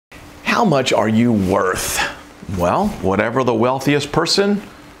How much are you worth? Well, whatever the wealthiest person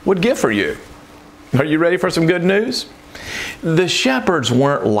would give for you. Are you ready for some good news? The shepherds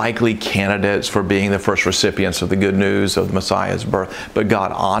weren't likely candidates for being the first recipients of the good news of the Messiah's birth, but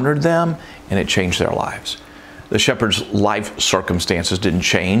God honored them and it changed their lives. The shepherds' life circumstances didn't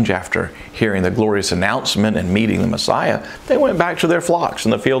change after hearing the glorious announcement and meeting the Messiah. They went back to their flocks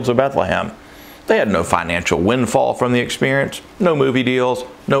in the fields of Bethlehem. They had no financial windfall from the experience, no movie deals,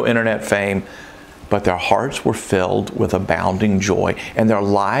 no internet fame, but their hearts were filled with abounding joy and their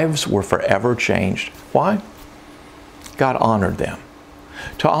lives were forever changed. Why? God honored them.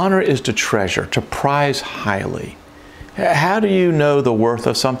 To honor is to treasure, to prize highly. How do you know the worth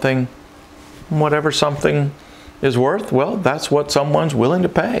of something? Whatever something is worth, well, that's what someone's willing to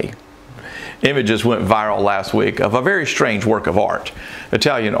pay. Images went viral last week of a very strange work of art.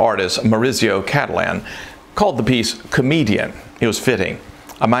 Italian artist Maurizio Cattelan called the piece Comedian. It was fitting.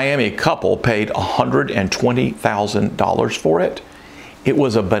 A Miami couple paid $120,000 for it. It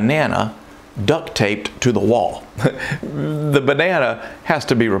was a banana duct taped to the wall. The banana has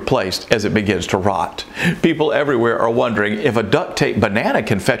to be replaced as it begins to rot. People everywhere are wondering, if a duct tape banana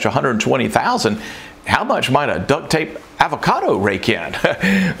can fetch $120,000, how much might a duct tape avocado rake in?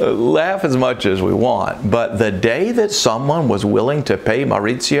 Laugh as much as we want, but the day that someone was willing to pay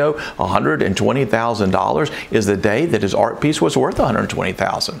Maurizio $120,000 is the day that his art piece was worth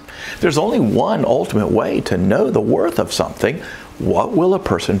 $120,000. There's only one ultimate way to know the worth of something. What will a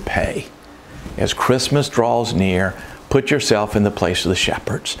person pay? As Christmas draws near, put yourself in the place of the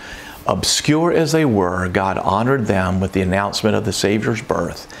shepherds. Obscure as they were, God honored them with the announcement of the Savior's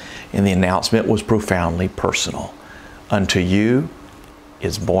birth, and the announcement was profoundly personal. Unto you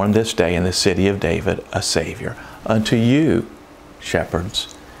is born this day in the city of David a Savior. Unto you,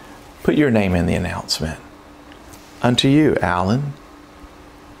 shepherds, put your name in the announcement. Unto you, Alan,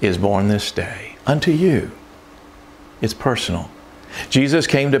 is born this day. Unto you. It's personal. Jesus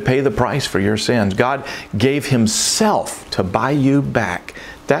came to pay the price for your sins. God gave Himself to buy you back.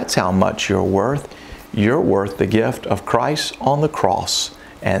 That's how much you're worth. You're worth the gift of Christ on the cross,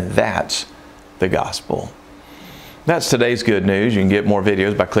 and that's the gospel. That's today's good news. You can get more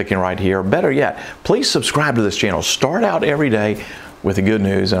videos by clicking right here. Better yet, please subscribe to this channel. Start out every day with the good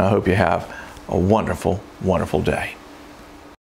news, and I hope you have a wonderful, wonderful day.